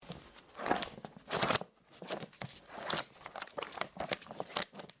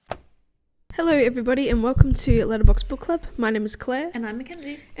Hello everybody and welcome to Letterboxd Book Club. My name is Claire. And I'm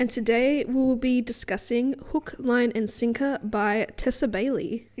Mackenzie. And today we will be discussing Hook, Line and Sinker by Tessa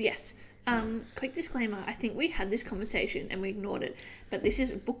Bailey. Yes. Quick disclaimer, I think we had this conversation and we ignored it, but this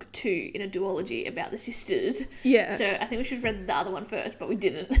is book 2 in a duology about the sisters. Yeah. So I think we should have read the other one first, but we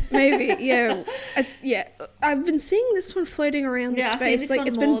didn't. Maybe, yeah. I've been seeing this one floating around the space. I've seen this one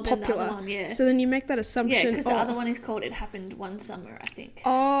it's more been than popular. the other one, yeah. So then you make that assumption. Yeah, because the other one is called It Happened One Summer, I think.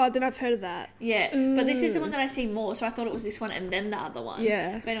 Oh, then I've heard of that. Yeah, but this is the one that I see more, so I thought it was this one and then the other one.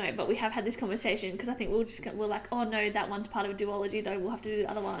 Yeah. But anyway, we have had this conversation because I think we're like, oh no, that one's part of a duology though, we'll have to do the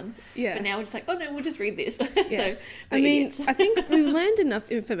other one. Yeah. But now we're just like, oh no, we'll just read this. Yeah. So, I mean, I think we learned enough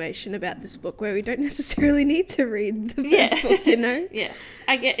information about this book where we don't necessarily need to read the first book, you know? Yeah.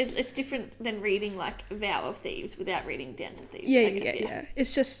 I get it's different than reading like Vow of Thieves without reading Dance of Thieves. Yeah.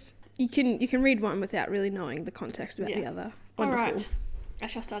 It's just you can read one without really knowing the context about the other. Wonderful. All right. I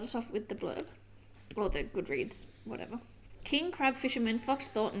shall start us off with the blurb. Or the Goodreads, whatever. King crab fisherman Fox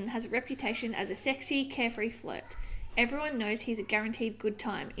Thornton has a reputation as a sexy, carefree flirt. Everyone knows he's a guaranteed good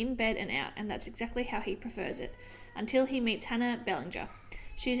time, in bed and out, and that's exactly how he prefers it. Until he meets Hannah Bellinger.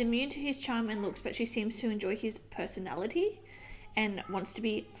 She's immune to his charm and looks, but she seems to enjoy his personality and wants to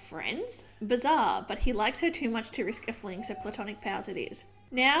be friends. Bizarre, but he likes her too much to risk a fling, so platonic powers it is.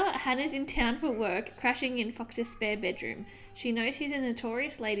 Now, Hannah's in town for work, crashing in Fox's spare bedroom. She knows he's a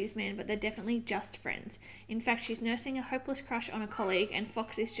notorious ladies' man, but they're definitely just friends. In fact, she's nursing a hopeless crush on a colleague, and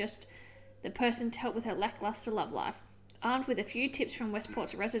Fox is just the person to help with her lackluster love life. Armed with a few tips from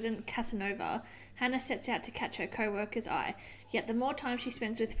Westport's resident Casanova, Hannah sets out to catch her co-worker's eye. Yet the more time she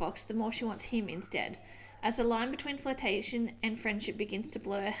spends with Fox, the more she wants him instead. As the line between flirtation and friendship begins to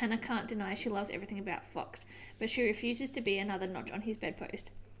blur, Hannah can't deny she loves everything about Fox, but she refuses to be another notch on his bedpost.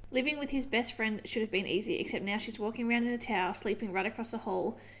 Living with his best friend should have been easy, except now she's walking around in a towel, sleeping right across the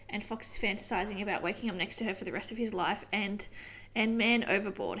hall, and Fox is fantasizing about waking up next to her for the rest of his life, and man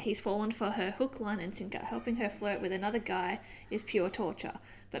overboard. He's fallen for her hook, line and sinker. Helping her flirt with another guy is pure torture.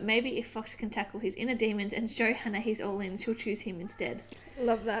 But maybe if Fox can tackle his inner demons and show Hannah he's all in, she'll choose him instead.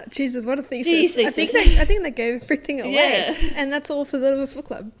 Love that. Jesus, what a thesis. Jeez, I think they gave everything away. Yeah. And that's all for the Letterboxd Book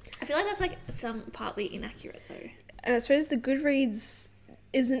Club. I feel like that's like some partly inaccurate though. And I suppose the Goodreads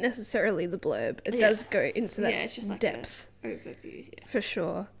isn't necessarily the blurb. It does go into that it's just like depth. Overview, yeah. For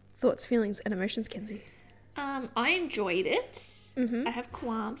sure. Thoughts, feelings and emotions, Kenzie? I enjoyed it. Mm-hmm. I have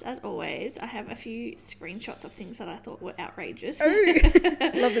qualms, as always. I have a few screenshots of things that I thought were outrageous. Oh,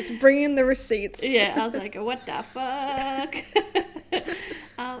 love this. Bring in the receipts. Yeah, I was like, what the fuck?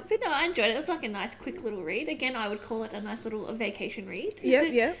 But no, I enjoyed it. It was like a nice, quick little read. Again, I would call it a nice little vacation read.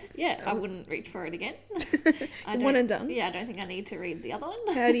 Yeah. Yeah, I wouldn't reach for it again. One and done. Yeah, I don't think I need to read the other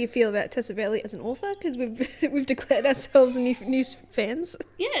one. How do you feel about Tessa Bailey as an author? Because we've declared ourselves new fans.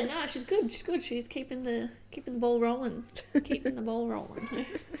 Yeah, no, she's good. She's keeping the ball rolling.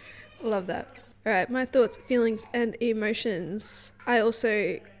 Love that. All right, my thoughts, feelings, and emotions. I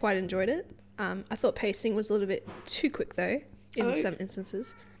also quite enjoyed it. I thought pacing was a little bit too quick though, in some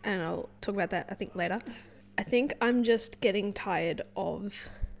instances, and I'll talk about that I think later. I think I'm just getting tired of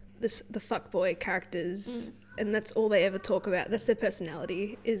the fuckboy characters, and that's all they ever talk about. That's their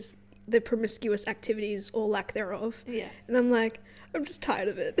personality, is the promiscuous activities or lack thereof. Yeah. And I'm like, I'm just tired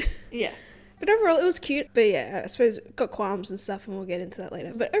of it. Yeah. But overall, it was cute. But yeah, I suppose got qualms and stuff, and we'll get into that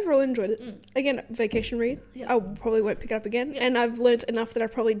later. But overall, enjoyed it. Again, vacation read. Yeah. I probably won't pick it up again. Yeah. And I've learnt enough that I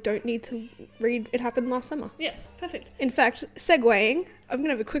probably don't need to read It Happened Last Summer. Yeah, perfect. In fact, segueing, I'm going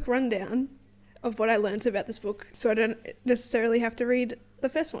to have a quick rundown of what I learnt about this book, so I don't necessarily have to read the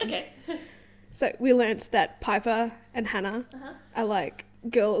first one. Okay. So we learnt that Piper and Hannah are like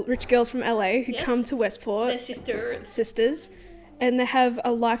rich girls from LA who come to Westport. They're sisters. And they have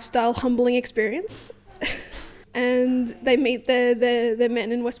a lifestyle humbling experience. And they meet their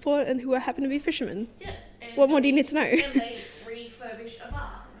men in Westport and who happen to be fishermen. Yeah. What more do you need to know? And they refurbish a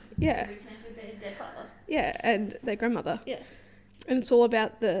bar. Yeah. To reconnect with their father. Yeah, and their grandmother. Yeah. And it's all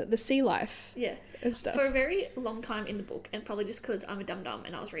about the sea life. Yeah. And stuff. For a very long time in the book, and probably just because I'm a dum-dum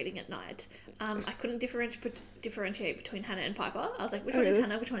and I was reading at night, I couldn't differentiate between Hannah and Piper. I was like, which one is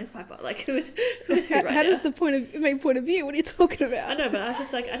Hannah, which one is Piper? Like, who is who right now? How does the main point of view? What are you talking about? I know, but I was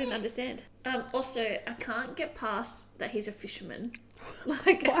just like, I didn't understand. Also, I can't get past that he's a fisherman.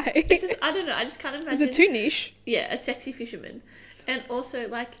 Like, why? I don't know. I just can't imagine. Is it too niche? Yeah, a sexy fisherman. And also,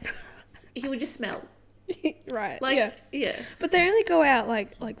 like, he would just smell. Right. Like, yeah. But they only go out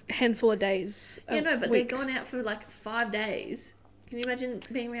like a handful of days. Yeah, no, but they're going out for like 5 days. Can you imagine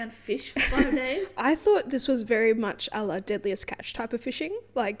being around fish for 5 days? I thought this was very much a la Deadliest Catch type of fishing,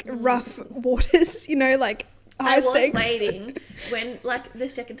 like rough waters, you know, like I was stakes. waiting when, like, the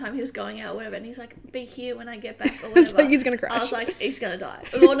second time he was going out or whatever, and he's like, be here when I get back or whatever. It's like he's gonna crash. I was like, he's gonna die.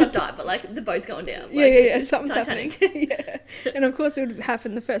 Well, not die, but like the boat's going down. Like, Yeah. Something's Titanic. happening. Yeah. And of course it would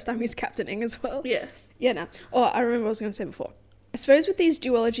happen the first time he's captaining as well. Yeah. Yeah, no. Oh, I remember what I was going to say before. I suppose with these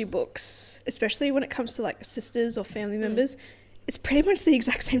duology books, especially when it comes to like sisters or family members, it's pretty much the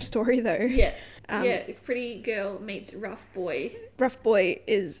exact same story though. Yeah. Pretty girl meets rough boy. Rough boy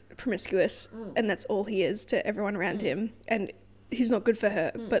is promiscuous and that's all he is to everyone around him. And he's not good for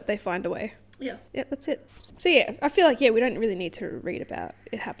her, but they find a way. Yeah. Yeah, that's it. So yeah, I feel like, we don't really need to read about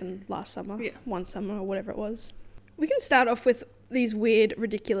it happened last summer, one summer or whatever it was. We can start off with these weird,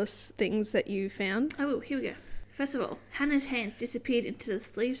 ridiculous things that you found. Oh, here we go. First of all, Hannah's hands disappeared into the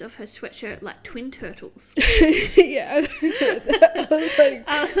sleeves of her sweatshirt like twin turtles. Yeah. I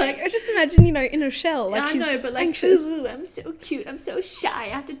was like, I just imagine, in a shell. Like, I she's know, but like, anxious. ooh, I'm so cute. I'm so shy. I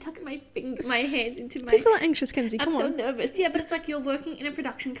have to tuck my hands into my... People are anxious, Kenzie. Come on. I'm so nervous. Yeah, but it's like you're working in a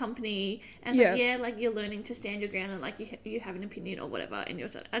production company, and it's like, like you're learning to stand your ground, and like you have an opinion or whatever, and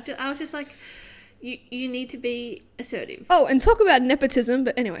I was just like, you need to be assertive. Oh, and talk about nepotism,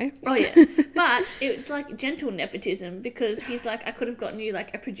 but anyway. Oh, yeah. But it's like gentle nepotism, because he's like, I could have gotten you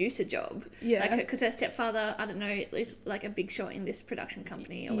like a producer job. Yeah. Like, because her stepfather, I don't know, is like a big shot in this production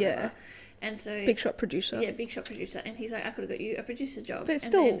company or whatever. Yeah. And so... Big shot producer. Yeah, big shot producer. And he's like, I could have got you a producer job. But it's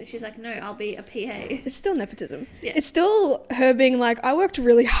and still... then she's like, no, I'll be a PA. It's still nepotism. Yeah. It's still her being like, I worked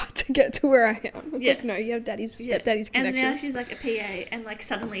really hard to get to where I am. It's like, no, you have stepdaddy's connections. And now she's like a PA, and like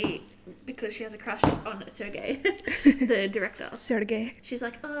suddenly, because she has a crush on Sergey, the director. Sergey. She's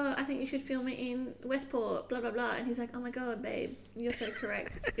like, oh, I think you should film it in Westport, blah, blah, blah. And he's like, oh my God, babe, you're so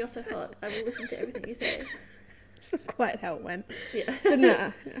correct. You're so hot. I will listen to everything you say. That's not quite how it went. Yeah. But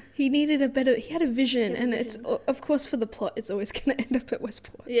nah, he had a vision, and it's, of course, for the plot, it's always going to end up at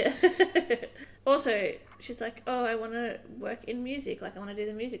Westport. Yeah. Also, she's like, oh, I want to work in music. Like, I want to do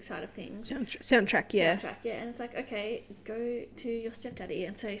the music side of things. Soundtrack, yeah. Soundtrack, yeah. And it's like, okay, go to your stepdaddy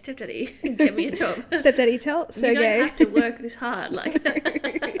and say, stepdaddy, get me a job. Stepdaddy, tell Sergey. You don't have to work this hard. Like,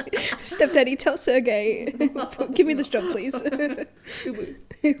 stepdaddy, tell Sergey, give me this job, please.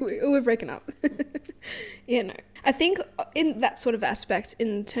 We're breaking up. Yeah, no. I think in that sort of aspect,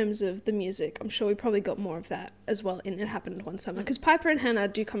 in terms of the music, I'm sure we probably got more of that as well in It Happened One Summer, because Piper and Hannah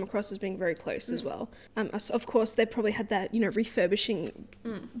do come across as being very close as well. Of course, they probably had that, refurbishing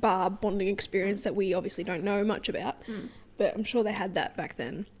bar bonding experience that we obviously don't know much about, but I'm sure they had that back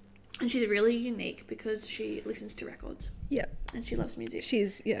then. And she's really unique because she listens to records. Yeah. And she loves music.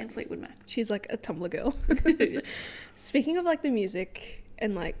 And Fleetwood Mac. She's like a Tumblr girl. Speaking of like the music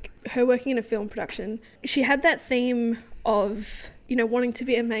and like her working in a film production, she had that theme of, wanting to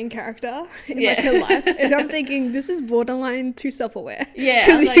be a main character in like her life. And I'm thinking, this is borderline too self-aware. Yeah.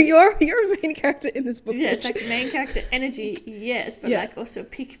 Because like, you're a main character in this book. Yeah, it's like main character energy, yes, but like also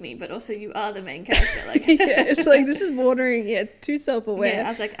pick me, but also you are the main character. Like yeah, it's like, this is bordering, too self-aware. Yeah, I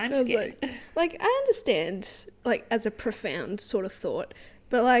was like, I'm scared. Like, I understand, like, as a profound sort of thought,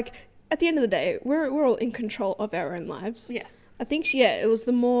 but like, at the end of the day, we're all in control of our own lives. Yeah. I think, it was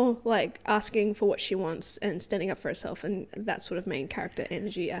the more, like, asking for what she wants and standing up for herself and that sort of main character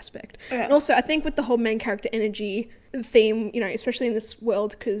energy aspect. Yeah. And also, I think with the whole main character energy theme, especially in this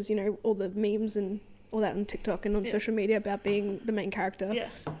world, because, all the memes and all that on TikTok and on social media about being the main character. Yeah.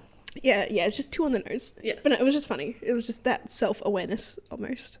 Yeah, it's just too on the nose. Yeah. But no, it was just funny. It was just that self-awareness,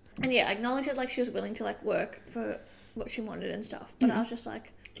 almost. And I acknowledge that, like, she was willing to, like, work for what she wanted and stuff. But I was just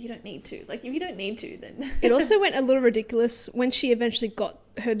like... You don't need to. Like, if you don't need to, then... It also went a little ridiculous when she eventually got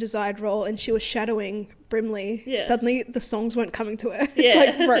her desired role and she was shadowing Brimley. Yeah. Suddenly, the songs weren't coming to her. It's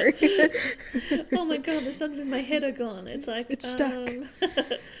like, bro. Oh my God, the songs in my head are gone. It's like... It's stuck.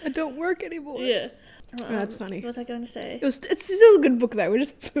 I don't work anymore. Yeah. That's funny. What was I going to say? It's still a good book, though. We're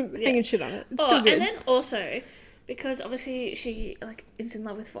just hanging shit on it. It's still good. And then also... Because obviously she, like, is in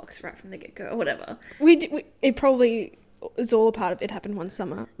love with Fox right from the get-go or whatever. It probably... It's all a part of It Happened One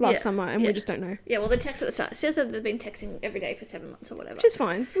Summer, last summer, and we just don't know. Yeah, well, the text at the start says that they've been texting every day for 7 months or whatever. Which is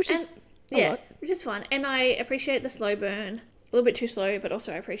fine. Which is fine. And I appreciate the slow burn. A little bit too slow, but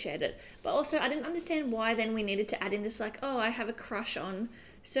also I appreciate it. But also, I didn't understand why then we needed to add in this, like, oh, I have a crush on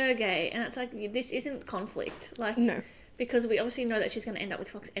Sergey. And it's like, this isn't conflict. Like, no. Because we obviously know that she's going to end up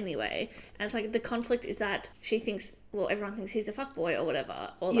with Fox anyway. And it's like, the conflict is that she thinks, well, everyone thinks he's a fuckboy or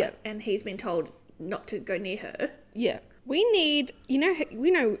whatever. And he's been told not to go near her. Yeah. We need, we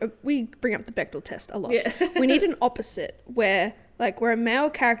bring up the Bechdel test a lot. Yeah. We need an opposite where a male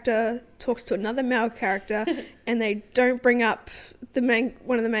character talks to another male character and they don't bring up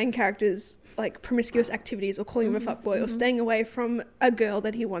one of the main characters like promiscuous activities or calling him a fuckboy or staying away from a girl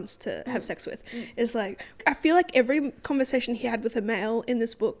that he wants to have sex with is like, I feel like every conversation he had with a male in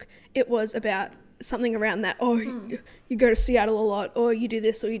this book, it was about something around that. You go to Seattle a lot, or you do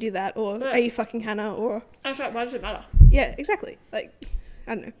this or you do that, or are you fucking Hannah, or That's right, why does it matter? yeah, exactly. Like,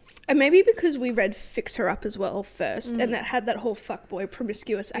 I don't know. And maybe because we read Fix Her Up as well first, and that had that whole fuckboy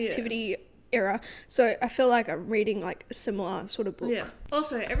promiscuous activity era. So I feel like I'm reading like a similar sort of book. Yeah.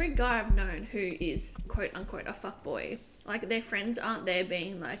 Also, every guy I've known who is quote unquote a fuckboy, like their friends aren't there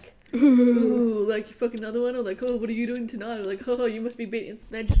being like, ooh, like you fuck another one, or like, oh, what are you doing tonight? Or like, oh, you must be beating.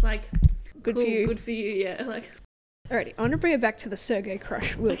 They're just like, Good cool, for you. Good for you, yeah. Like, Alrighty, I want to bring it back to the Sergei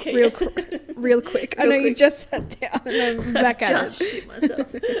crush real quick. I know you quick. just sat down and I'm back at just it. shit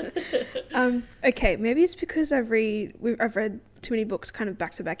myself. Okay, maybe it's because I've read too many books kind of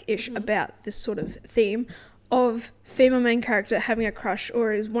back to back ish about this sort of theme of female main character having a crush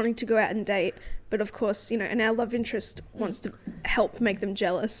or is wanting to go out and date, but of course, you know, and our love interest wants to help make them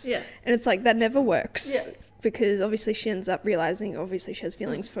jealous. Yeah. And it's like that never works. Yeah. Because obviously she ends up realizing obviously she has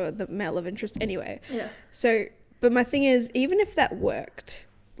feelings for the male love interest anyway. Yeah. So, but my thing is, even if that worked,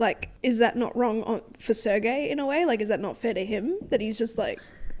 like, is that not wrong for Sergei in a way? Like, is that not fair to him that he's just like,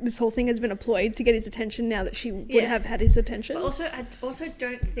 this whole thing has been a ploy to get his attention now that she would have had his attention? But also, I also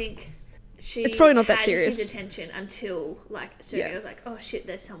don't think it's probably not that had serious. his attention until like Sergei was like, oh shit,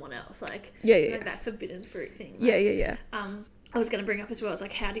 there's someone else. Like, Yeah. that forbidden fruit thing. Like, Yeah. I was going to bring up as well, it's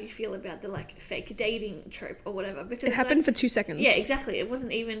like, how do you feel about the like fake dating trope or whatever? Because It happened for 2 seconds. Yeah, exactly. It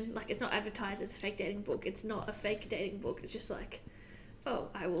wasn't even like, it's not advertised as a fake dating book. It's not a fake dating book. It's just like, oh,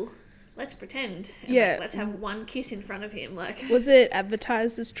 let's pretend. And like, let's have one kiss in front of him. Like, Was it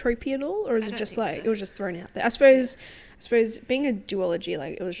advertised as tropey at all, or is it just like it was just thrown out there? I suppose being a duology,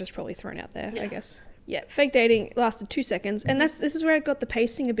 like it was just probably thrown out there. I guess. Yeah, fake dating lasted 2 seconds, and this is where I got the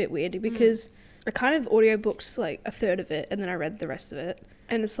pacing a bit weird because I kind of audiobooks like a third of it, and then I read the rest of it.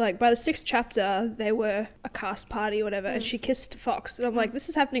 And it's like by the 6th chapter, they were a cast party or whatever, and she kissed Fox, and I'm like, this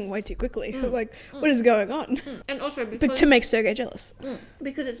is happening way too quickly. Like, what is going on? and also because But to make Sergei jealous.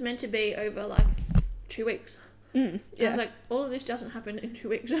 Because it's meant to be over like 2 weeks. I was like, all of this doesn't happen in 2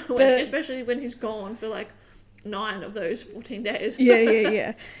 weeks, especially when he's gone for like 9 of those 14 days.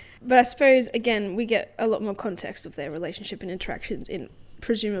 Yeah. But I suppose, again, we get a lot more context of their relationship and interactions in,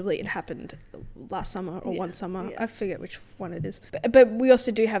 presumably it happened last summer or one summer. I forget which one it is. But we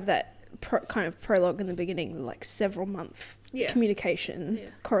also do have that kind of prologue in the beginning, like several month communication,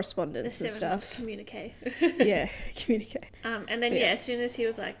 correspondence and stuff. Communique. Communicate. And then, as soon as he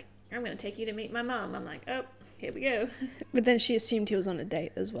was like, I'm going to take you to meet my mum, I'm like, oh, here we go. But then she assumed he was on a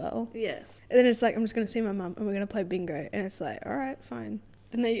date as well. Yeah. And then it's like, I'm just going to see my mum and we're going to play bingo. And it's like, all right, fine.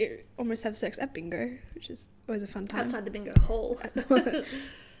 And they almost have sex at bingo, which is always a fun time. Outside the bingo hall.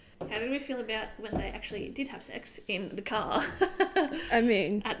 How did we feel about when they actually did have sex in the car? I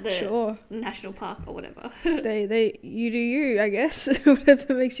mean, at the national park or whatever. You do you, I guess.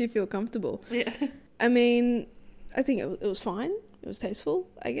 Whatever makes you feel comfortable. Yeah. I mean, I think it was fine. It was tasteful,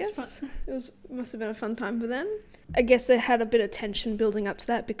 I guess. It must have been a fun time for them. I guess they had a bit of tension building up to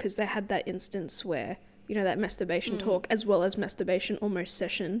that because they had that instance where, you know, that masturbation talk as well as masturbation almost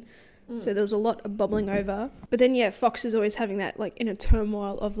session. So there was a lot of bubbling over. But then, Fox is always having that, like, inner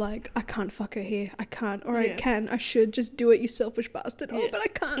turmoil of, like, I can't fuck her here. I can't. Or I can. I should. Just do it, you selfish bastard. Oh, but I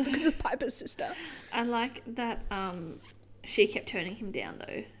can't because it's Piper's sister. I like that she kept turning him down,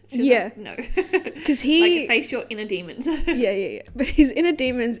 though. Like, no. Because he... like, face your inner demons. Yeah. But his inner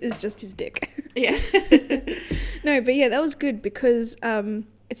demons is just his dick. Yeah. No, but that was good because...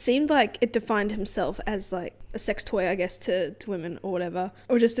 it seemed like it defined himself as, like, a sex toy, I guess, to women or whatever.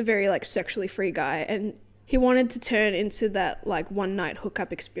 Or just a very, like, sexually free guy. And he wanted to turn into that, like, one-night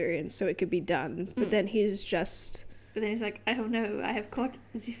hookup experience so it could be done. But then he's just... But then he's like, oh, no, I have caught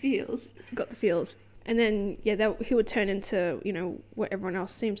the feels. Got the feels. And then, he would turn into, you know, what everyone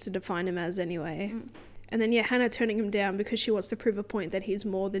else seems to define him as anyway. And then, Hannah turning him down because she wants to prove a point that he's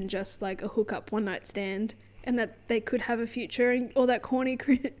more than just, like, a hookup one-night stand. And that they could have a future and all that corny,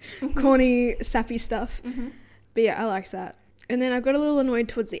 sappy stuff. But I liked that. And then I got a little annoyed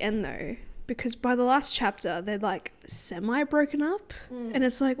towards the end though, because by the last chapter, they're like semi-broken up. And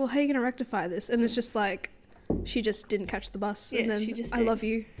it's like, well, how are you going to rectify this? And it's just like, she just didn't catch the bus. And then, I love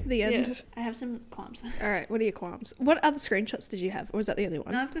you, the end. Yeah. I have some qualms. All right, what are your qualms? What other screenshots did you have? Or was that the only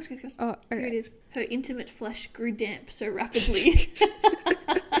one? No, I've got screenshots. Oh, okay. Here it is. Her intimate flesh grew damp so rapidly.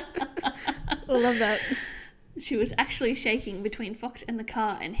 I love that. She was actually shaking between Fox and the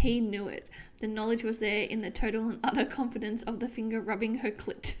car, and he knew it. The knowledge was there in the total and utter confidence of the finger rubbing her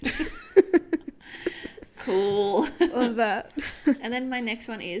clit. Cool. Love that. And then my next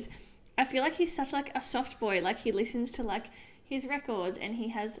one is, I feel like he's such like a soft boy. Like he listens to like his records and he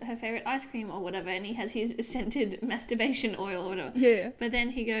has her favorite ice cream or whatever, and he has his scented masturbation oil or whatever. Yeah. But then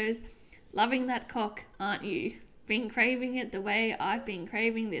he goes, loving that cock, aren't you? Been craving it the way I've been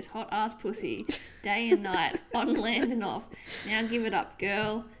craving this hot ass pussy, day and night, on land and off. Now give it up,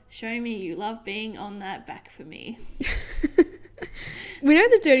 girl. Show me you love being on that back for me. We know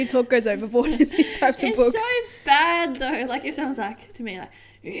the dirty talk goes overboard in these types of books. It's so bad though. Like if someone's like to me like,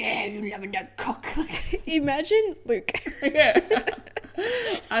 yeah, you loving that cock. Like, Imagine Luke. yeah.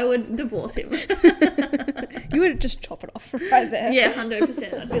 I would divorce him. You would just chop it off right there. Yeah,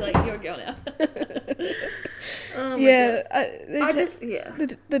 100%. I'd be like, you're a girl now. Oh my Yeah,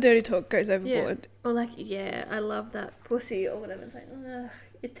 God. the dirty talk goes overboard. Yeah. Or like, yeah, I love that pussy or whatever.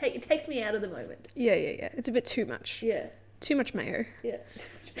 It's like, it takes me out of the moment. Yeah. It's a bit too much. Yeah. Too much mayo. Yeah.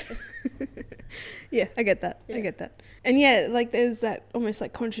 Yeah, I get that. Yeah. I get that. And yeah, like there's that almost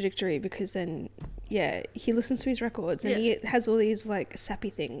like contradictory because then, yeah, he listens to his records and he has all these like sappy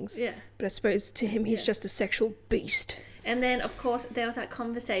things. Yeah. But I suppose to him, he's just a sexual beast. And then, of course, there was that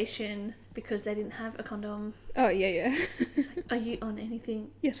conversation because they didn't have a condom. Oh, yeah. Are you on anything?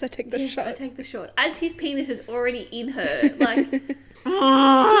 Yes, I take the shot. I take the shot. As his penis is already in her. Like,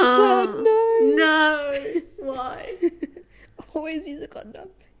 no. No. Why? Always use a condom.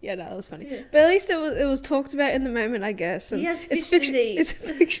 Yeah, no, that was funny. Yeah. But at least it was talked about in the moment, I guess. And He has fish disease. It's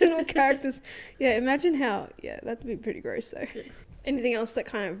fictional characters. Yeah, imagine how... Yeah, that'd be pretty gross, though. Yeah. Anything else that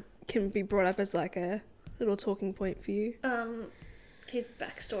kind of can be brought up as, like, a little talking point for you? His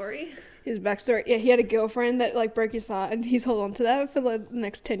backstory. His backstory. Yeah, he had a girlfriend that, like, broke his heart, and he's held on to that for, like, the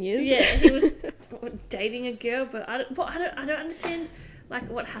next 10 years. Yeah, he was dating a girl, but I don't understand, like,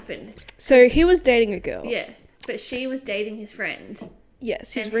 what happened. So he was dating a girl. Yeah, but she was dating his friend.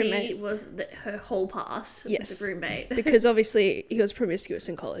 Yes, his and roommate. he was her whole pass. Yes. The roommate. Because obviously he was promiscuous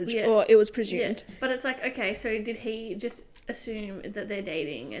in college, Yeah. or it was presumed. Yeah. But it's like, okay, so did he just assume that they're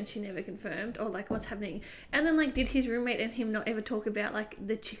dating and she never confirmed, or like what's happening? And then like, did his roommate and him not ever talk about like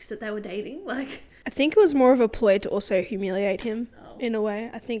the chicks that they were dating? Like, I think it was more of a ploy to also humiliate him in a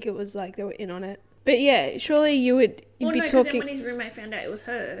way. I think it was like they were in on it. But yeah, surely you'd be because talking. then when his roommate found out it was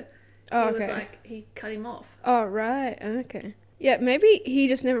her, he was like, he cut him off. Oh right, okay. Yeah, maybe he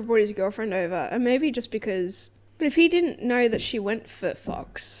just never brought his girlfriend over, and maybe just because. But if he didn't know that she went for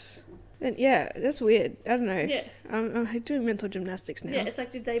Fox, then yeah, that's weird. I don't know. Yeah. I'm doing mental gymnastics now. Yeah, it's like,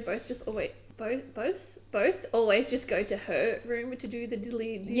 did they both just always both always just go to her room to do the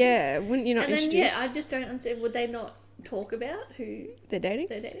diddly? Yeah, wouldn't you not and then introduce? I just don't understand. Would they not talk about who they're dating?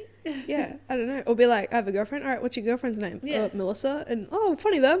 they're dating? Yeah, I don't know. Or be like, I have a girlfriend. All right, what's your girlfriend's name? Yeah. Melissa. And oh,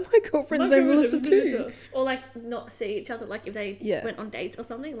 funny that my girlfriend's name Melissa too. Or like not see each other, like if they went on dates or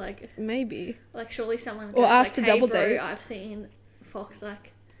something, like maybe. Like surely someone or ask like, to hey, double bro, date. I've seen Fox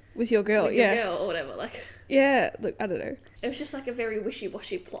like with your girl, with your girl or whatever. Like look, I don't know. It was just like a very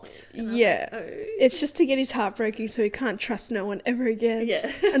wishy-washy plot. And I was Yeah, like, oh. It's just to get his heart breaking so he can't trust no one ever again.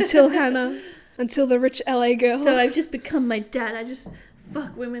 Yeah. Until Hannah. Until the rich LA girl. So I've just become my dad. I just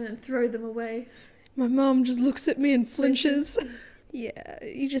fuck women and throw them away. My mom just looks at me and flinches. Yeah,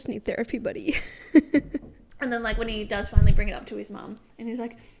 you just need therapy, buddy. And then like when he does finally bring it up to his mum and he's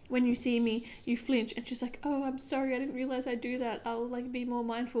like, when you see me you flinch, and she's like, oh, I'm sorry, I didn't realise I do that, I'll like be more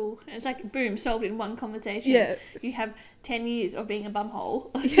mindful. And it's like boom, solved in one conversation. Yeah. You have 10 years of being a bumhole.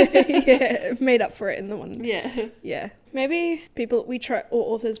 yeah, made up for it in the one. Yeah. Maybe people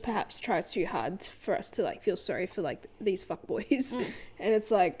or authors perhaps try too hard for us to like feel sorry for like these fuckboys. And it's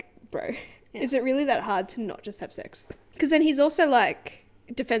like, bro, is it really that hard to not just have sex? Because then he's also like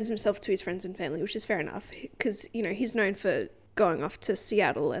defends himself to his friends and family, which is fair enough, because you know he's known for going off to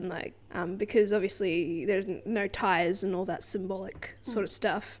Seattle and like because obviously there's no ties and all that symbolic sort of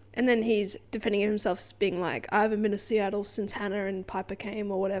stuff. And then he's defending himself being like, I haven't been to Seattle since Hannah and Piper came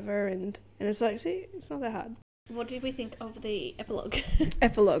or whatever, and it's like, see, it's not that hard. What did we think of the epilogue?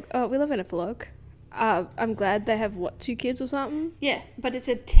 Epilogue. Oh, we love an epilogue. I'm glad they have, 2 kids or something? Yeah, but it's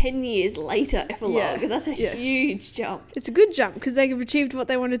a 10 years later epilogue. Yeah. That's a huge jump. It's a good jump because they've achieved what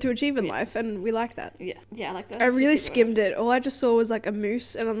they wanted to achieve in life, and we like that. Yeah, I like that. I really skimmed it. All I just saw was like a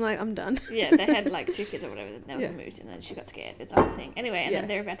moose, and I'm like, I'm done. Yeah, they had like 2 kids or whatever. There was a moose, and then she got scared. It's a whole thing. Anyway, and then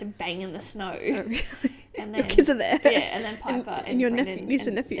they're about to bang in the snow. Oh, really? And then your kids are there. Yeah, and then Piper and your Brendan niece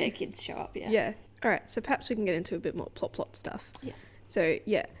and and nephew. their kids show up. Yeah. All right, so perhaps we can get into a bit more plot stuff. Yes. So,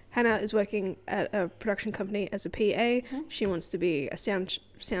 yeah, Hannah is working at a production company as a PA. Mm-hmm. She wants to be a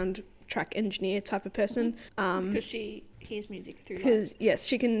soundtrack engineer type of person. Because she hears music through life. Because, yes,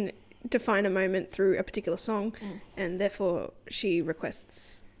 she can define a moment through a particular song, and therefore she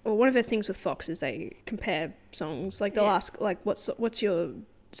requests or one of her things with Fox is they compare songs. Like they'll ask like, what's your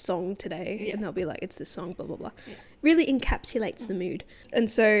song today? And they'll be like, it's this song, blah blah blah. Really encapsulates the mood. And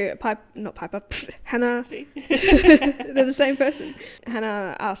so Hannah, they're the same person.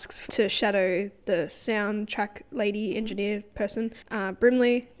 Hannah asks to shadow the soundtrack lady engineer person,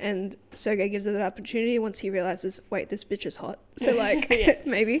 Brimley, and Sergei gives her that opportunity once he realizes, wait, this bitch is hot. So like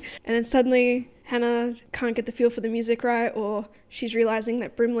maybe. And then suddenly Hannah can't get the feel for the music right, or she's realizing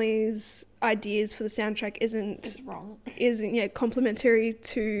that Brimley's ideas for the soundtrack isn't complementary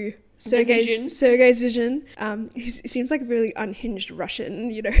to Sergei's vision. He seems like a really unhinged Russian,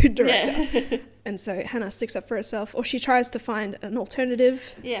 director. Yeah. And so Hannah sticks up for herself, or she tries to find an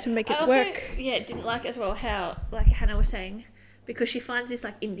alternative to make it work. Yeah, didn't like as well how, like Hannah was saying, because she finds this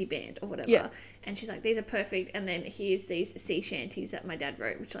like indie band or whatever, and she's like, these are perfect, and then here's these sea shanties that my dad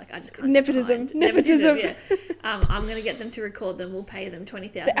wrote, which like I just can't Nepotism. Yeah. I'm gonna get them to record them. We'll pay them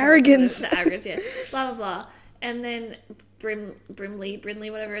 $20,000. The arrogance, yeah. Blah blah blah. And then Brimley,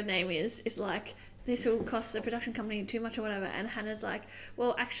 whatever her name is like, this will cost the production company too much or whatever. And Hannah's like,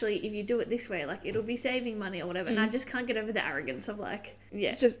 well, actually, if you do it this way, like, it'll be saving money or whatever. And I just can't get over the arrogance of like,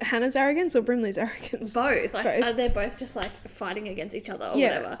 just Hannah's arrogance or Brimley's arrogance? Both. Like, they're both just like fighting against each other or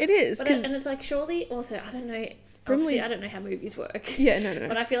whatever. It is. And it's like, surely also, I don't know. Obviously, I don't know how movies work. Yeah, no.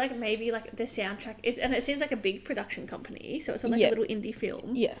 But I feel like maybe like the soundtrack, it seems like a big production company, so it's not like a little indie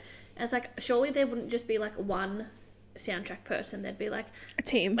film. Yeah. And it's like, surely there wouldn't just be like one soundtrack person. There'd be like a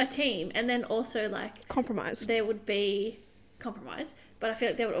team, and then also like compromise. There would be compromise, but I feel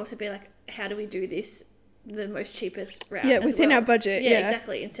like there would also be like, how do we do this the most cheapest route? Yeah, within our budget. Yeah,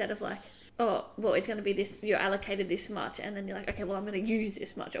 exactly. Instead of like, oh, well, it's going to be this, you're allocated this much, and then you're like, okay, well, I'm going to use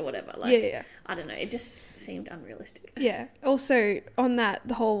this much or whatever. Like, I don't know. It just seemed unrealistic. Yeah. Also, on that,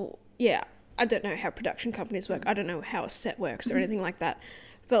 the whole, I don't know how production companies work. I don't know how a set works or anything like that.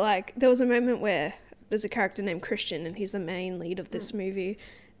 But, like, there was a moment where there's a character named Christian, and he's the main lead of this movie.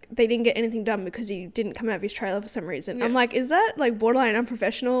 They didn't get anything done because he didn't come out of his trailer for some reason. Yeah. I'm like, is that like borderline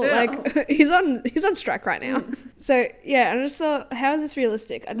unprofessional? Yeah. Like he's on strike right now. So yeah, I just thought, how is this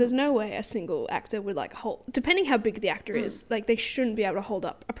realistic? There's no way a single actor would like hold, depending how big the actor is, like they shouldn't be able to hold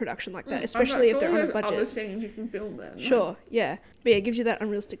up a production like that, especially if they're on a budget. Other things you can film then. Sure, yeah. But yeah, it gives you that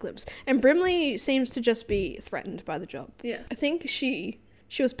unrealistic glimpse. And Brimley seems to just be threatened by the job. Yeah. I think she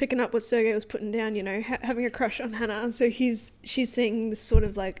was picking up what Sergei was putting down, having a crush on Hannah. So she's seeing this sort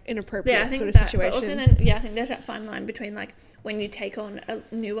of like inappropriate sort of situation. But also then, I think there's that fine line between like when you take on a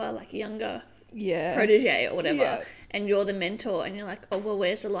newer, like younger protege or whatever, and you're the mentor, and you're like, oh well,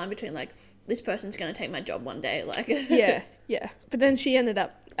 where's the line between like this person's gonna take my job one day, like yeah. But then she ended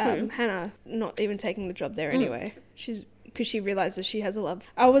up Hannah not even taking the job there anyway. Because she realizes she has a love.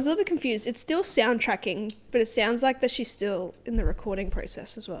 I was a little bit confused. It's still soundtracking, but it sounds like that she's still in the recording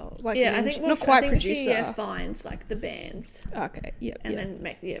process as well. Like, I think not quite producer. She finds like the bands. Okay, and then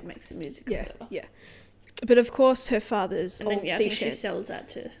makes the music. Or whatever. Yeah. But of course, her father's old I think she sells that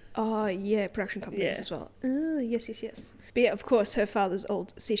to. Oh yeah, production companies as well. Oh yes. But yeah, of course, her father's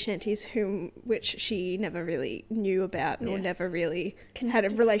old sea shanties, which she never really knew about or never really had a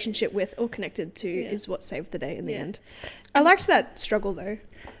relationship with or connected to, is what saved the day in the end. I liked that struggle though.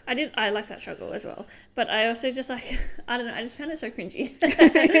 I liked that struggle as well. But I also just like, I don't know, I just found it so cringy.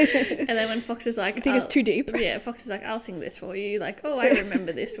 And then when Fox is like... I think it's too deep. Yeah, Fox is like, I'll sing this for you. Like, oh, I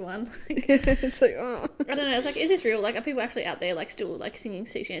remember this one. It's like, oh. I don't know, it's like, is this real? Like, are people actually out there like still like singing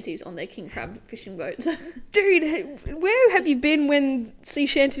sea shanties on their king crab fishing boats? Dude, where have you been when sea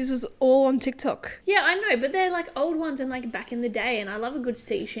shanties was all on TikTok? Yeah, I know, but they're like old ones and like back in the day, and I love a good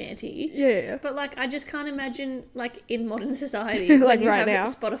sea shanty. Yeah. But like, I just can't imagine like in modern society like when you right have now.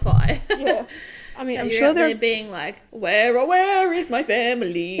 Spotify. Yeah. I mean, I'm you're sure they're being like, where is my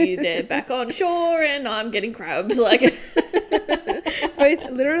family? They're back on shore and I'm getting crabs. Like,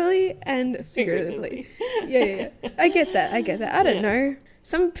 both literally and figuratively. Yeah. I get that. I don't know.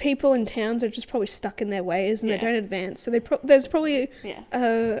 Some people in towns are just probably stuck in their ways and they don't advance. So there's probably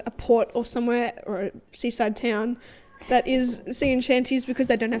a port or somewhere or a seaside town that is singing shanties because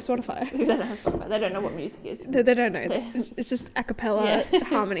they don't have Spotify. They don't know what music is. They don't know. It's just a cappella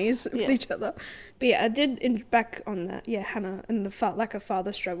harmonies with each other. But yeah, I did back on that. Yeah, Hannah and the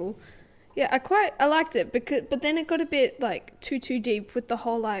father struggle. Yeah, I liked it but then it got a bit like too deep with the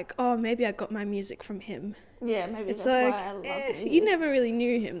whole like, oh, maybe I got my music from him. Yeah, maybe it's that's like, why I love music. You never really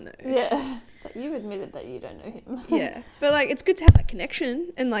knew him though. Yeah. It's like, you've admitted that you don't know him. Yeah. But like, it's good to have that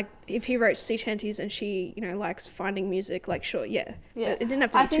connection. And like, if he wrote sea shanties and she, likes finding music, like, sure, yeah. But it didn't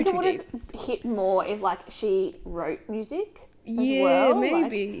have to be too deep. I think it would have hit more if like she wrote music. as well.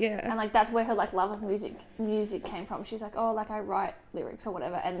 Maybe, like, yeah. And like that's where her like love of music came from. She's like, oh, like I write lyrics or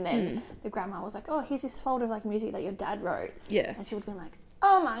whatever. And then the grandma was like, oh, here's this folder of like music that your dad wrote. Yeah. And she would have been like,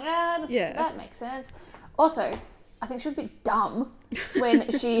 oh my God, yeah, that makes sense. Also, I think she was a bit dumb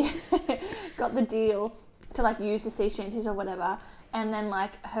when she got the deal to like use the sea shanties or whatever, and then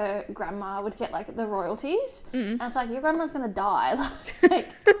like her grandma would get like the royalties, and it's like your grandma's gonna die, like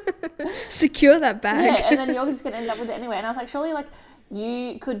secure that bag. Yeah, and then you're just gonna end up with it anyway. And I was like, surely like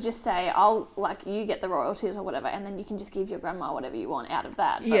you could just say, I'll like you get the royalties or whatever, and then you can just give your grandma whatever you want out of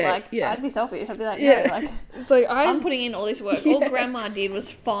that. But I'd be selfish. I'd be like, no, like it's like I'm putting in all this work. All grandma did was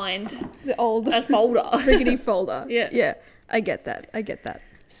find the old a folder, rickety folder. Yeah. I get that.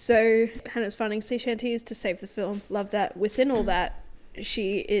 So Hannah's finding sea shanties to save the film. Love that. Within all that,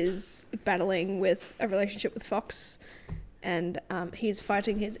 she is battling with a relationship with Fox, and he's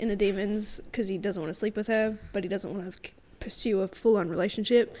fighting his inner demons because he doesn't want to sleep with her, but he doesn't want to pursue a full-on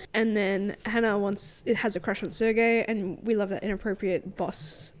relationship. And then Hannah has a crush on Sergei, and we love that inappropriate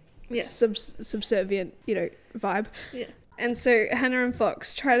boss, subservient, vibe. Yeah. And so Hannah and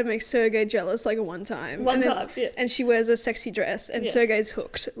Fox try to make Sergei jealous like one time. And she wears a sexy dress, and Sergei's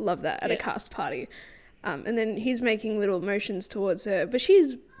hooked. Love that, at a cast party. And then he's making little motions towards her, but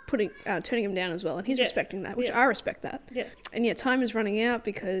she's turning him down as well, and he's respecting that, which I respect that. Yeah. And time is running out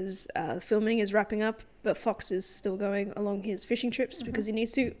because filming is wrapping up, but Fox is still going along his fishing trips because he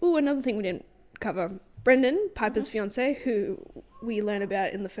needs to. Ooh, another thing we didn't cover. Brendan, Piper's fiance, who we learn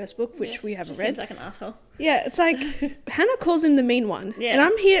about in the first book, which we haven't read. Seems like an asshole. Yeah, it's like Hannah calls him the mean one. Yeah. And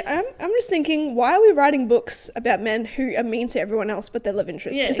I'm just thinking, why are we writing books about men who are mean to everyone else but their love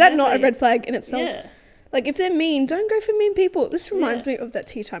interest? Yeah, is that not a red flag in itself? Yeah. Like, if they're mean, don't go for mean people. This reminds me of that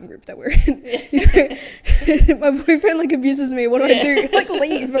tea time group that we're in. My boyfriend, like, abuses me. What do I do? Like,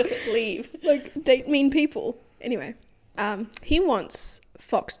 leave. Leave. Like, date mean people. Anyway, he wants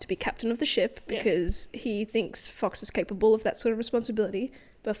Fox to be captain of the ship because he thinks Fox is capable of that sort of responsibility.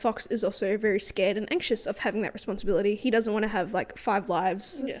 But Fox is also very scared and anxious of having that responsibility. He doesn't want to have, like, 5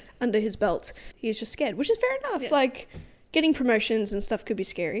 lives under his belt. He's just scared, which is fair enough. Yeah. Like, getting promotions and stuff could be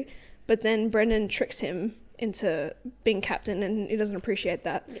scary. But then Brendan tricks him into being captain, and he doesn't appreciate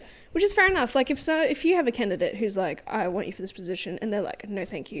that, which is fair enough. Like, if you have a candidate who's like, I want you for this position, and they're like, no,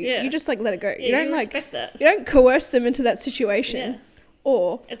 thank you. You just, like, let it go. Yeah, you don't, like, respect that. You don't coerce them into that situation. Yeah.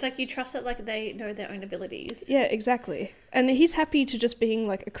 Or it's like you trust that, like, they know their own abilities. Yeah, exactly. And he's happy to just being,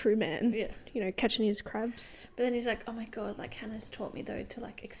 like, a crewman. Yeah. Catching his crabs. But then he's like, oh my God, like, Hannah's taught me, though, to,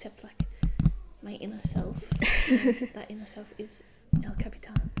 like, accept, like, my inner self. And that inner self is El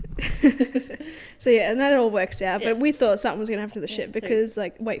Capitan. So and that all works out, but we thought something was gonna happen to the ship because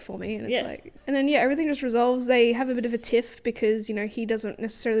like, wait for me, and it's like, and then everything just resolves. They have a bit of a tiff because he doesn't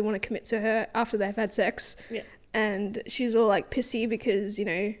necessarily want to commit to her after they've had sex, and she's all like pissy because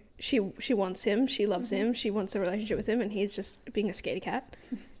she wants him, she loves him, she wants a relationship with him, and he's just being a scaredy cat.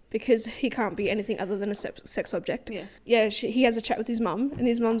 Because he can't be anything other than a sex object. He has a chat with his mum, and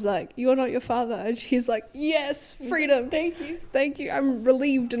his mum's like, you're not your father. And he's like, yes, freedom. Thank you. I'm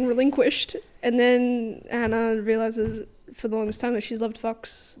relieved and relinquished. And then Hannah realises for the longest time that she's loved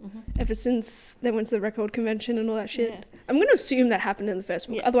Fox ever since they went to the record convention and all that shit. I'm going to assume that happened in the first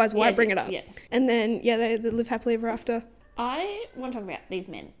book. Otherwise, why bring it up? And then, they live happily ever after. I want to talk about these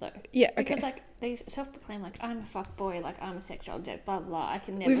men, though. Yeah, okay. Because, like, they self-proclaim, like, I'm a fuckboy, like, I'm a sexual object, blah, blah, I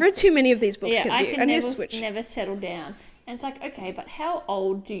can never... We've read too many of these books, I can never settle down. And it's like, okay, but how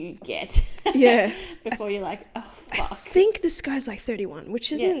old do you get? Before you're like, oh, fuck. I think this guy's, like, 31,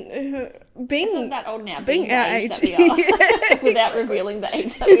 which isn't... It's not that old now, being our age that we are. Without revealing the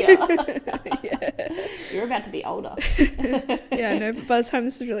age that we are. You're about to be older. I know, but by the time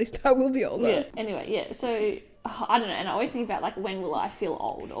this is released, I will be older. Yeah, anyway, so... I don't know, and I always think about, like, when will I feel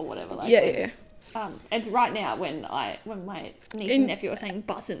old or whatever. Like, it's right now when my niece and nephew are saying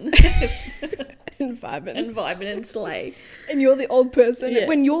bussin'. and vibing and slay. And you're the old person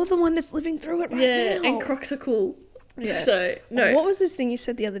when you're the one that's living through it right now. Yeah, and Crocs are cool. Yeah. So, no. What was this thing you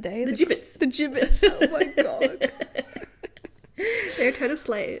said the other day? The gibbets. The gibbets. Oh, my God. They're a total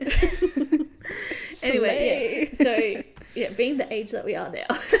slay. Anyway, so... Yeah, being the age that we are now.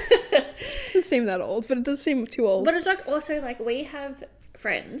 It doesn't seem that old, but it does seem too old. But it's like also like we have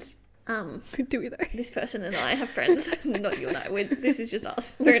friends. Do we though? This person and I have friends. Not you and I. This is just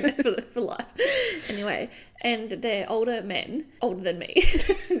us. We're in it for life. Anyway, and they're older men, older than me.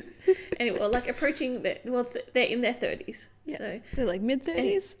 Anyway, like approaching they're in their 30s. Yeah. So they're like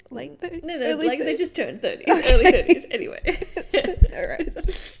mid-30s, late 30s. No, like 30s. They just turned 30, early 30s. Anyway. All right.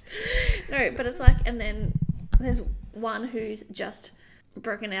 No, but it's like, and then there's one who's just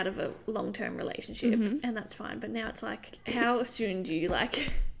broken out of a long-term relationship, and that's fine. But now it's like, how soon do you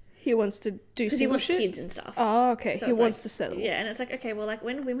like... He wants to do Because he single wants shit? kids and stuff. Oh, okay. So He it's wants like, to settle. Yeah, and it's like, okay, well, like,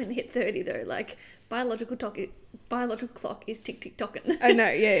 when women hit 30, though, like, biological clock is tick-tick-tocking. I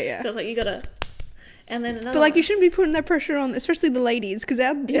know, yeah. So it's like, you gotta... And then another But, like, one. you shouldn't be putting that pressure on, especially the ladies, because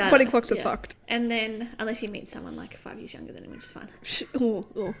our body clocks are fucked. And then, unless he meets someone, like, 5 years younger than him, which is fine.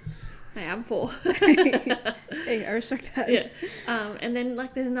 Oh. Hey, I'm 4. Hey, I respect that. Yeah. And then,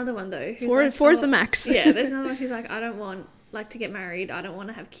 like, there's another one, though. Who's Four is the max. Yeah, there's another one who's like, I don't want... like to get married, I don't want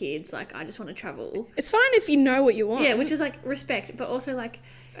to have kids, like I just want to travel. It's fine if you know what you want. Yeah, which is like respect, but also like,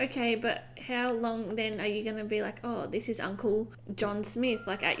 okay, but how long then are you going to be like, oh, this is Uncle John Smith,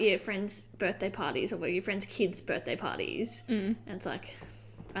 like at your friends' birthday parties or your friends' kids' birthday parties? And it's like,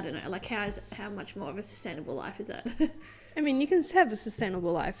 I don't know, like how much more of a sustainable life is that? I mean, you can have a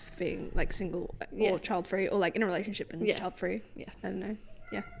sustainable life being like single or child-free, or like in a relationship and child-free. Yeah. I don't know.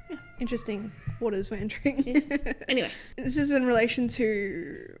 Yeah. Interesting waters we're entering. Yes. Anyway. This is in relation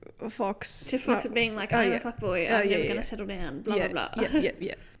to Fox. To Fox being like, I'm a fuckboy, I'm never going to settle down, blah, blah, blah.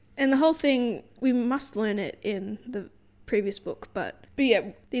 Yeah. And the whole thing, we must learn it in the previous book, but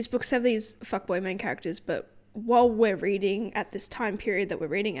yeah, these books have these fuckboy main characters, but while we're reading at this time period that we're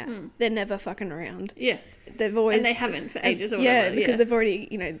reading at, they're never fucking around. Yeah. They've always... And they haven't for ages or whatever. Yeah, because they've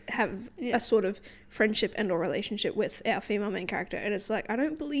already, have a sort of friendship and or relationship with our female main character. And it's like, I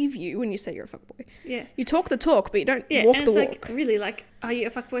don't believe you when you say you're a fuckboy. Yeah. You talk the talk, but you don't walk the walk. And it's like, really, like, are you a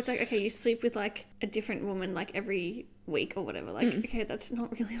fuckboy? It's like, okay, you sleep with, like, a different woman, like, every week or whatever. Like, okay, that's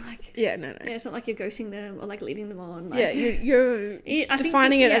not really, like... Yeah, no. Yeah, it's not like you're ghosting them or, like, leading them on. Like, yeah, you're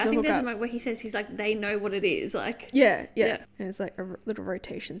defining it as a hookup. I think there's a moment where he says he's like, they know what it is. Like... Yeah. And it's like a little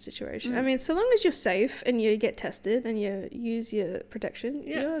rotation situation. I mean, so long as you're safe and you get tested and you use your protection,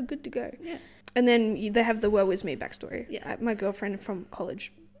 you're good to go. Yeah. And then they have the woe is me backstory. Yes. My girlfriend from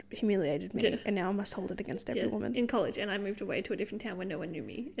college humiliated me, and now I must hold it against every woman. In college, and I moved away to a different town where no one knew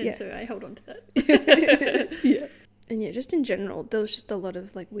me, and so I held on to that. Yeah. And just in general, there was just a lot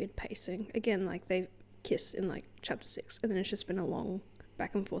of like weird pacing. Again, like they kiss in like chapter 6, and then it's just been a long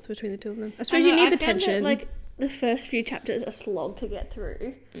back and forth between the two of them. I suppose you need the tension. That, like the first few chapters a slog to get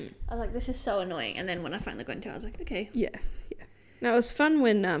through. I was like, this is so annoying, and then when I finally got into it, I was like, okay. Yeah. No, it was fun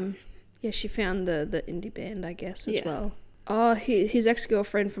when she found the indie band, I guess, as well. Oh, his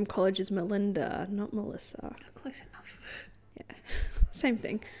ex-girlfriend from college is Melinda, not Melissa. Close enough. Yeah, same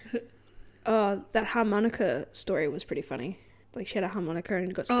thing. Oh, that harmonica story was pretty funny. Like, she had a harmonica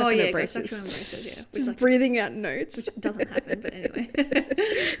and got stuck in her braces. Stuck to her braces, Just like, breathing out notes. Which doesn't happen, but anyway.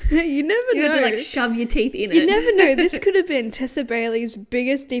 You never know. You had to, like, shove your teeth in it. You never know. This could have been Tessa Bailey's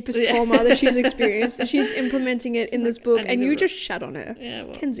biggest, deepest trauma that she's experienced, and she's implementing it in this book, and you just shat on her. Yeah,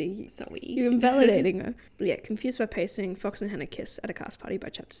 well, Kenzie, sorry. you're invalidating her. But yeah, confused by pacing, Fox and Hannah kiss at a cast party by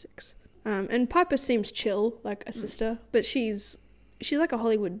chapter 6. And Piper seems chill, like a sister, but she's like a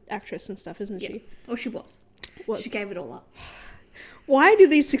Hollywood actress and stuff, isn't she? Or she was. She gave it all up. Why do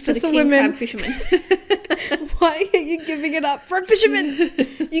these successful women... Crab fisherman. Why are you giving it up for a fisherman?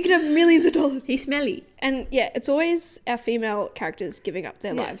 You can have millions of dollars. He's smelly. And yeah, it's always our female characters giving up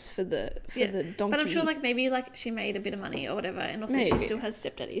their lives for the donkey. But I'm sure like maybe like she made a bit of money or whatever, and also she still has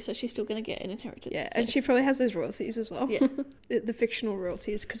stepdaddy, so she's still going to get an inheritance. Yeah, so. and she probably has those royalties as well. Yeah. the fictional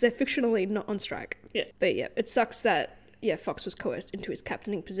royalties, because they're fictionally not on strike. Yeah. But yeah, it sucks that Fox was coerced into his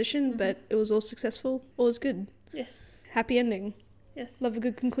captaining position, but it was all successful. All is good. Yes. Happy ending. Yes. Love a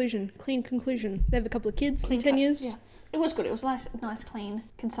good conclusion. Clean conclusion. They have a couple of kids. Clean 10 cut. years. Yeah. It was good. It was nice, clean,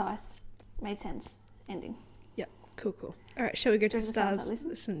 concise, made sense ending. Yeah. Cool. All right, shall we go to the stars?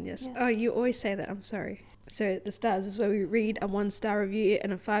 Listen, yes. Oh, you always say that. I'm sorry. So the stars is where we read a 1-star review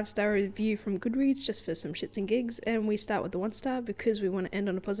and a 5-star review from Goodreads just for some shits and gigs. And we start with the 1-star because we want to end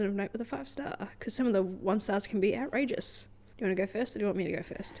on a positive note with a 5-star, because some of the 1-stars can be outrageous. Do you want to go first, or do you want me to go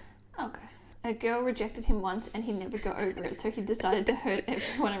first? I'll go. A girl rejected him once and he never got over it, so he decided to hurt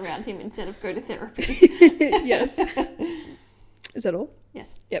everyone around him instead of go to therapy. Yes. Is that all?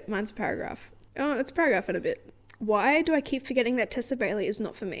 Yes. Yep, mine's a paragraph. Oh, it's a paragraph in a bit. Why do I keep forgetting that Tessa Bailey is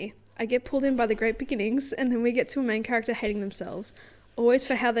not for me? I get pulled in by the great beginnings, and then we get to a main character hating themselves, always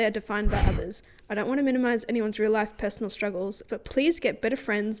for how they are defined by others. I don't want to minimize anyone's real-life personal struggles, but please get better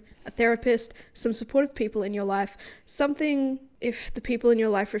friends, a therapist, some supportive people in your life, something if the people in your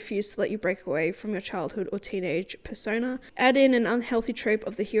life refuse to let you break away from your childhood or teenage persona. Add in an unhealthy trope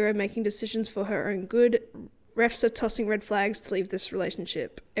of the hero making decisions for her own good. Refs are tossing red flags to leave this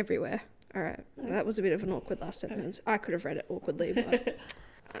relationship everywhere. All right, that was a bit of an awkward last sentence. I could have read it awkwardly, but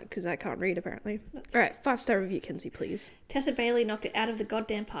because I can't read apparently. That's All right, 5-star review, Kenzie, please. Tessa Bailey knocked it out of the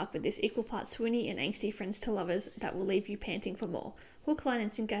goddamn park with this equal parts swoony and angsty friends to lovers that will leave you panting for more. Hook, line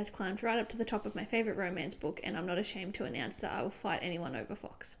and sinker has climbed right up to the top of my favourite romance book, and I'm not ashamed to announce that I will fight anyone over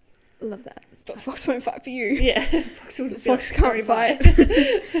Fox. Love that. But Fox won't fight for you. Yeah, Fox will just be Fox like, can't sorry, fight.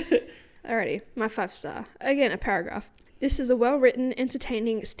 bye. Alrighty, my 5-star. Again, a paragraph. This is a well-written,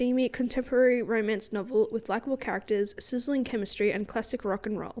 entertaining, steamy, contemporary romance novel with likable characters, sizzling chemistry, and classic rock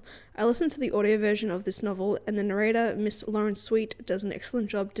and roll. I listened to the audio version of this novel, and the narrator, Miss Lauren Sweet, does an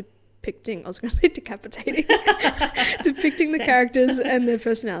excellent job depicting, I was going to say decapitating, depicting the characters and their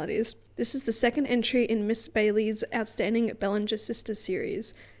personalities. This is the second entry in Miss Bailey's outstanding Bellinger Sisters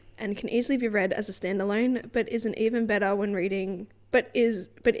series, and can easily be read as a standalone, but it is even better when reading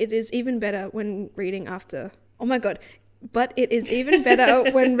after. Oh my god. But it is even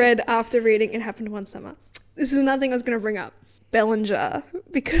better when read after reading It Happened One Summer. This is another thing I was going to bring up. Bellinger.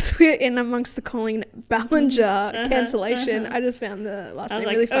 Because we're in amongst the Colleen Ballinger cancellation. I just found the last name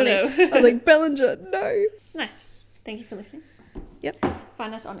really funny. Oh no. I was like, Bellinger, no. Nice. Thank you for listening. Yep.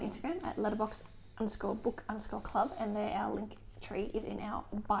 Find us on Instagram at letterbox_book_club, and there our link tree is in our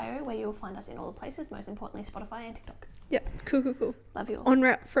bio, where you'll find us in all the places, most importantly Spotify and TikTok. Yep. Cool. Love you all. On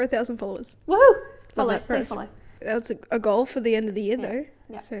route for 1,000 followers. Woohoo! Follow. that for Please us. follow. That's a goal for the end of the year, though.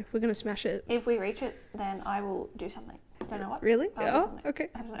 Yeah. So we're going to smash it. If we reach it, then I will do something. Don't know what. Really? I'll do Oh, something. okay.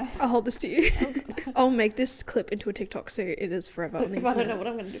 I don't know. I'll hold this to you. I'll make this clip into a TikTok so it is forever on the If I don't know internet. what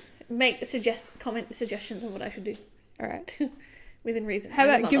I'm going to do. Comment suggestions on what I should do. All right. Within reason. How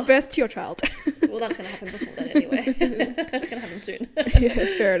about give birth to your child? Well, that's going to happen before that anyway. That's going to happen soon. Yeah,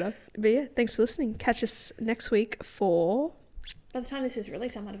 fair enough. But yeah, thanks for listening. Catch us next week for... By the time this is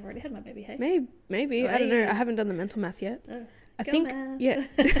released, I might have already had my baby, hey? Maybe. I don't know. I haven't done the mental math yet. Oh. I Girl think... math. Yeah.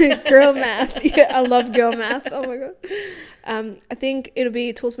 Girl math. Yeah, I love girl math. Oh my God. I think it'll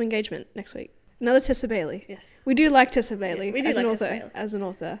be Tools of Engagement next week. Another Tessa Bailey. Yes. We do like Tessa Bailey, Yeah, we do as like an Tessa author. Bailey. As an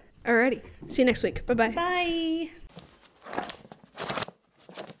author. Alrighty. See you next week. Bye-bye. Bye.